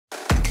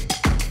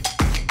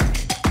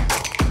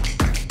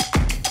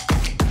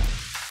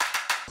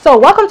So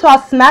welcome to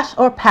our smash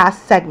or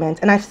pass segment,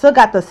 and I've still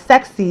got the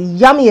sexy,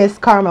 yummiest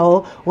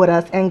caramel with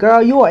us. And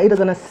girl, you are either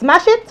gonna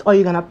smash it or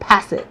you're gonna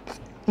pass it.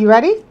 You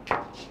ready?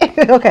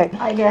 Okay.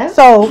 I guess.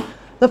 So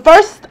the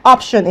first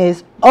option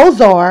is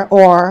Ozor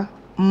or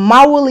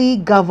Mauli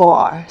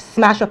Gavor.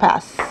 Smash or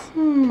pass?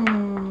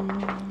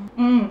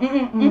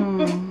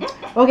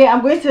 Okay,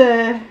 I'm going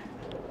to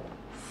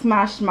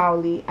smash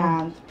Mauli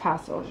and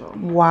pass Ojo.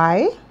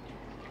 Why?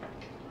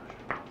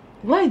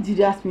 Why did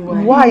you ask me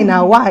why? Why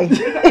now? Why?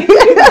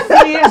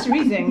 Serious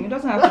reason. It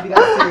doesn't have to be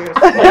that serious.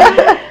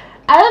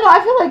 I don't know. I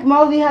feel like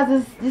Mauli has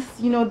this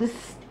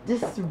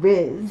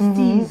riz.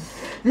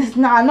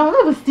 Not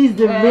even steez,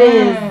 the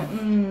riz.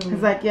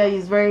 It's like, yeah,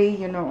 he's very,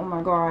 oh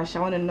my gosh, I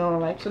want to know,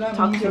 like, So that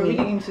talk means to you're me.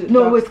 really into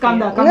No, dark wait, calm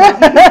down, skin.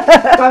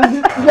 calm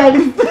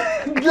down.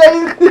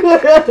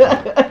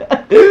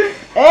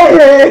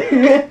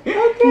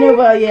 No,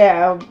 but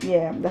yeah,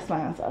 that's my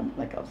answer.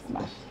 Like, I'll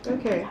smash.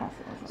 Okay. Pass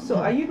it or So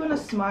something. are you gonna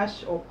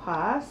smash or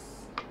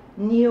pass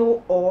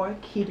Neo or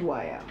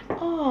Kidwire?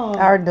 Oh,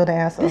 I already know the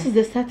answer. this is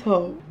the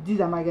setup. These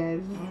are my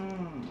guys.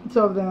 Two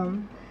of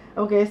them.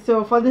 Okay,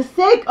 so for the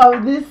sake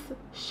of this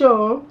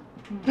show,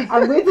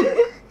 I'm going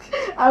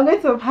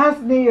to pass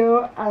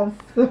Neo and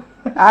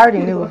I already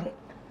knew.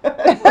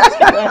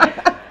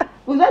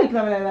 Was that like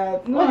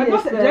that? No, What I did you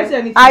don't say expect?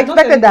 anything. I Don't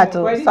say expected that anything.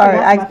 too. Why did Sorry,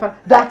 you-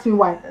 That's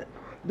why.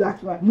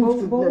 That's why. Move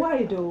to But the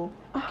why though?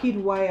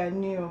 Kidwire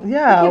Neo.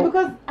 Yeah. Okay,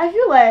 because I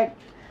feel like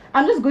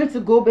I'm just going to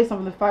go based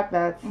on the fact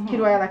that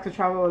Kidwire likes to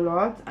travel a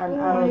lot, and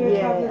you're a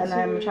traveler and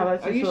I'm a too. traveler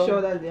too. Are you so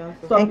sure that's the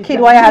answer? stop And it.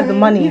 Kidwire has the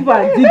money. If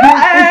I didn't,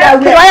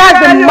 Kidwire has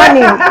the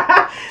money.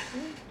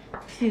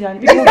 see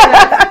that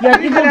you're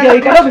an evil girl.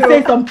 You cannot be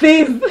saying some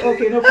things.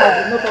 Okay, no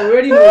problem. We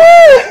already know.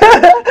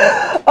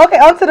 Okay,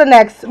 on to the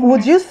next.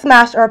 Would you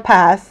smash or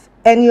pass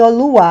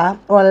Eniolua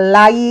or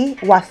Lai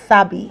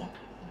Wasabi?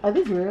 Are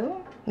these real?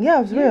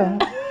 Yeah, it's real.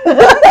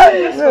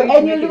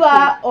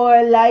 Enyolua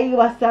or Lai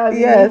Wasabi?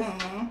 Yes.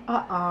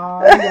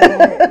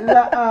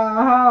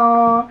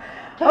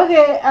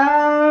 Okay.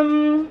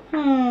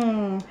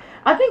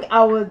 I think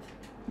I would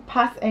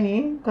pass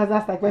any because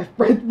that's like my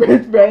bread.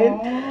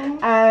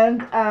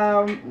 And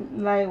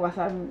Lai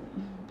Wasabi.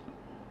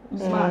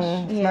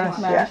 Smash. Yeah,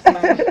 Smash,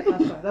 smash.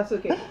 That's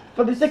okay.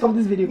 For the sake of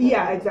this video.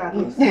 Yeah,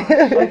 exactly. Smash.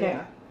 Okay.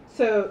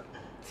 So,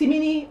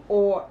 Timini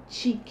or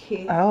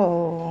Chike?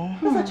 Oh.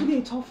 That's actually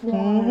a tough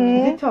one.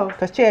 Is it tough?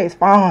 Because Che is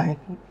fine.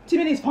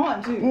 Timini's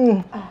fun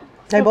too.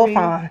 They both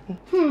okay.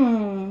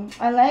 fine.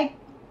 I like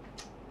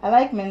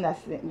men I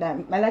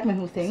like men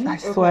who sing. I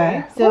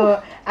swear.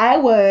 So I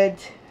would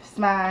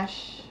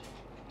smash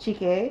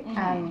Chike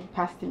and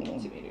pass to me.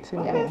 Timini. Yeah.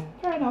 Okay,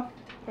 fair enough.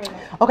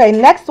 Okay,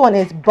 next one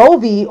is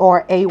Bovi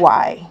or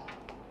AY.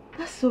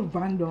 That's so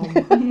random.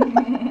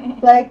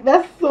 Like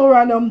that's so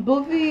random.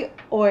 Bovi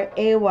or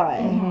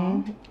AY.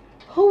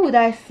 Who would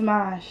I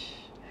smash?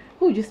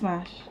 Who would you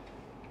smash?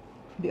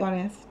 Be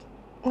honest.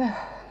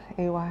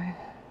 AY.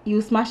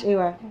 You smash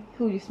AY.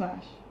 Who would you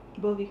smash?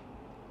 Bovi.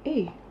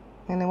 Hey.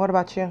 And then what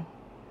about you?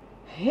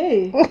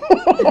 Hey.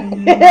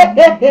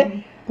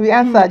 We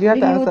answered. You have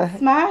to You would answer.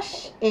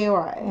 smash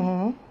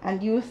AY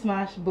and you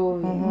smash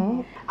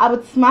Bovi. I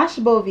would smash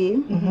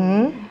Bovi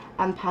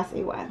and pass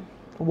AY.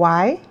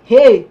 Why?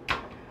 Hey,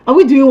 are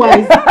we doing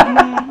wise?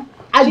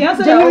 She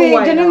answered her own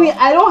why genuinely, now.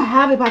 I don't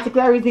have a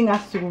particular reason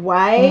as to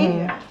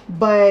why,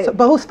 but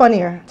But who's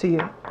funnier to you?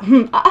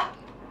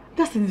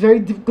 that's a very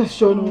deep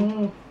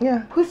question.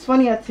 Yeah. Who's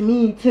funnier to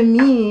me? To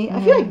me,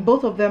 I feel like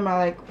both of them are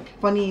like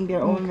funny in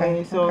their own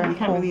way, so you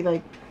can't really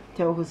like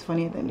tell who's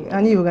funnier than the other.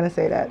 I knew you were gonna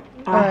say that.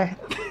 All right.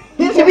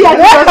 Should we have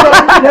this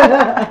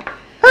question?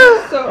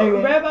 So, Okay.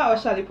 Reba or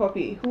Shali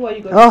Poppy? Who are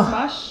you going Oh. to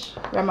smash?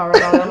 Rema. You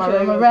know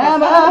if I I'm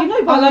love you to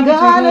do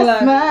gonna that.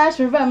 smash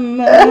Rema.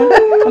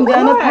 I'm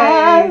gonna Why?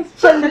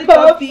 pass Shali Shali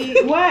Pop.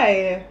 Poppy.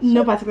 Why?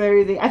 No particular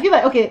reason. I feel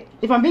like, okay,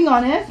 if I'm being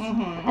honest,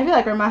 I feel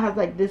like Rema has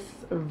like this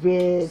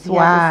riz. He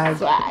has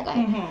this swag.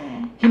 Like,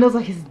 he knows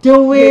what he's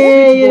doing.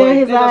 He's a sweet boy.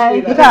 He's Let us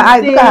like, say Look at her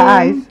eyes. Look at her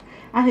eyes.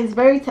 and he's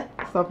very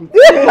stop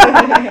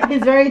it.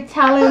 He's very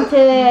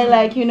talented.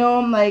 Like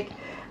like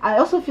I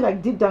also feel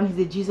like deep down he's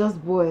a Jesus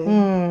boy.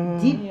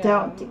 Deep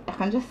down, I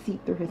can just see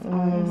through his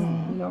eyes.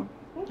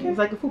 Okay. It's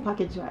like a full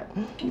package vibe.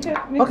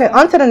 Okay,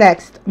 on to the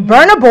next.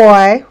 Burna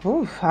Boy.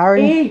 Oof,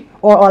 Harry. Hey.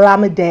 Or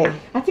Olamide.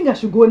 I think I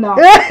should go now.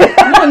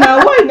 No,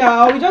 now, why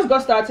now? We just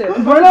got started.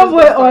 Burna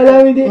Boy or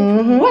Olamide.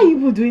 Why are you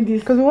people doing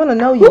this? Because we want to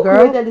know you, Who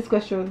girl. created this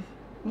question?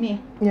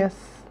 Me. Yes.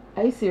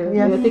 Are you serious?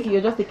 Yes.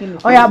 You're just taking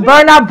the Oh yeah,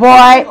 Burna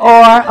Boy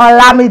or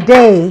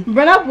Olamide.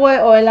 Burna Boy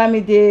or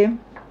Olamide.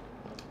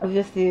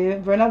 Obviously,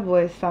 Burna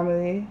Boy is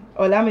family.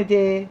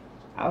 Olamide,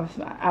 I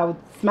would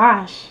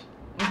smash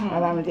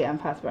Olamide and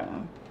pass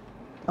Burna.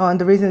 Oh, and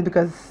the reason is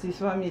because His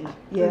family.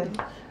 Yeah.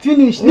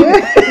 Finished.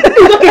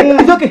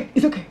 It's okay.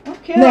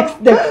 Okay. Next.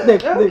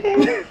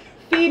 Okay.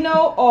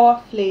 Fino or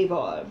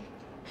Flavor?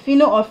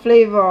 Fino or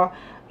Flavor?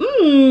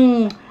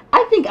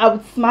 I think I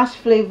would smash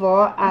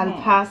Flavor and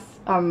pass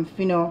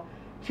Fino.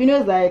 Fino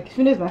is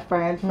my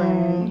friend.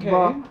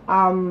 Okay.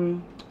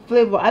 But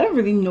Flavor, I don't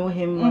really know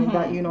him like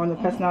that, you know, on a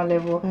personal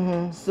level.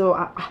 So,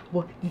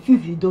 but the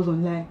things he does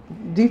online.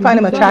 Do you find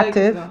him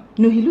attractive?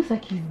 No, he looks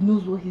like he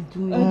knows what he's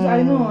doing.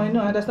 I know. I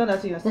understand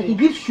that you're Like saying. he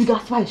gives sugar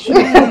spice, sugar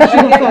spice, I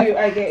sugar get spice. you.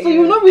 I get you. So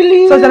you're not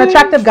really. So he's an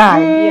attractive guy.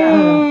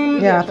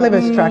 Yeah. Flavor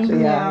is attractive.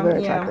 Yeah, Yeah,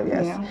 very yeah, attractive.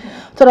 Yes. yeah.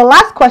 So the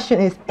last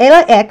question is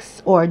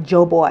LAX or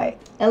Joe Boy?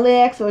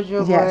 LAX or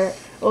Joe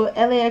Yes. Boy?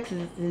 Oh, LAX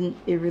is in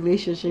a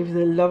relationship. He's a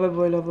lover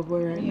boy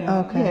right Yeah. now.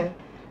 Okay. Yeah.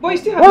 But you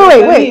still have Wait,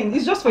 to. I wait. mean,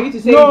 it's just for you to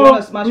say you No,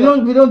 want to smash we up.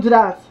 don't do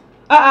that.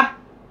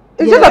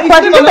 It's Yeah, just a he's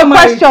question. still Just a not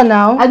married. question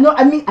now. I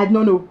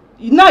don't know.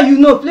 Now you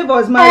know Flavor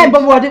is Hey, married.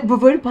 but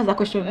we've already passed that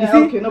question. You see?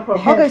 Okay, no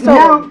problem. Okay, so-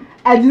 now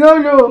I do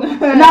not know.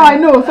 Now I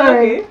know.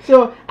 Sorry. Okay.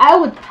 So I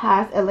would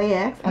pass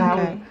LAX and I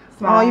Okay. would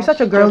Oh, you're smash such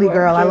a girly Joe Boy.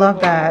 girl. I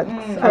love that. I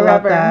love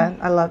Forever. that.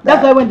 I love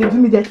That's why that. when they do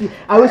me dirty,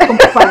 I always come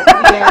to fight.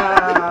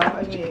 Yeah,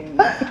 I mean,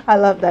 I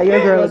love that. You're a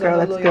girly Girls are girl.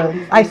 not That's loyal good.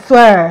 these I days.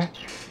 swear.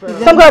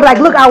 Some girl be like,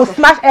 look, I will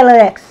smash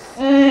LAX.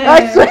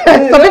 I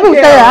swear. Some people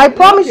say that. I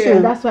promise Okay.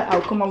 you. That's why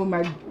I'll come out with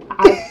my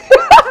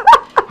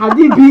had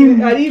it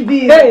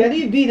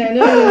been. I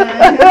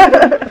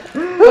know.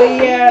 But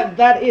yeah,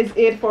 that is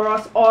it for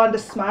us on the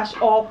Smash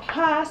or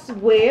Pass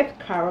with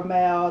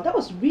Caramel. That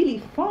was really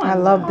fun. I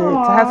loved it.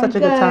 I had such a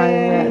good time.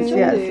 Yes, Enjoyed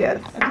yes, it.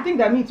 yes. And to think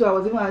that me too, I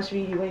was even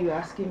answering you when you were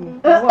asking me.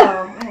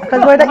 Wow.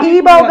 Because we're the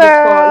Ebo Yeah,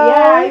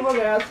 girls. Ebo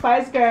girls,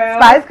 Spice girls.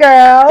 Spice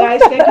girls.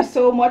 Guys, thank you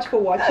so much for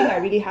watching. I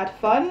really had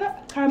fun.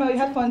 Caramel, you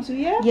had fun too,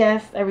 yeah?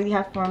 Yes, I really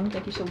had fun.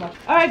 Thank you so much.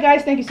 Alright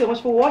guys, thank you so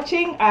much for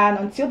watching, and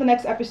until the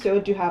next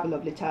episode, do have a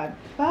lovely time.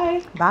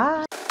 Bye.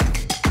 Bye.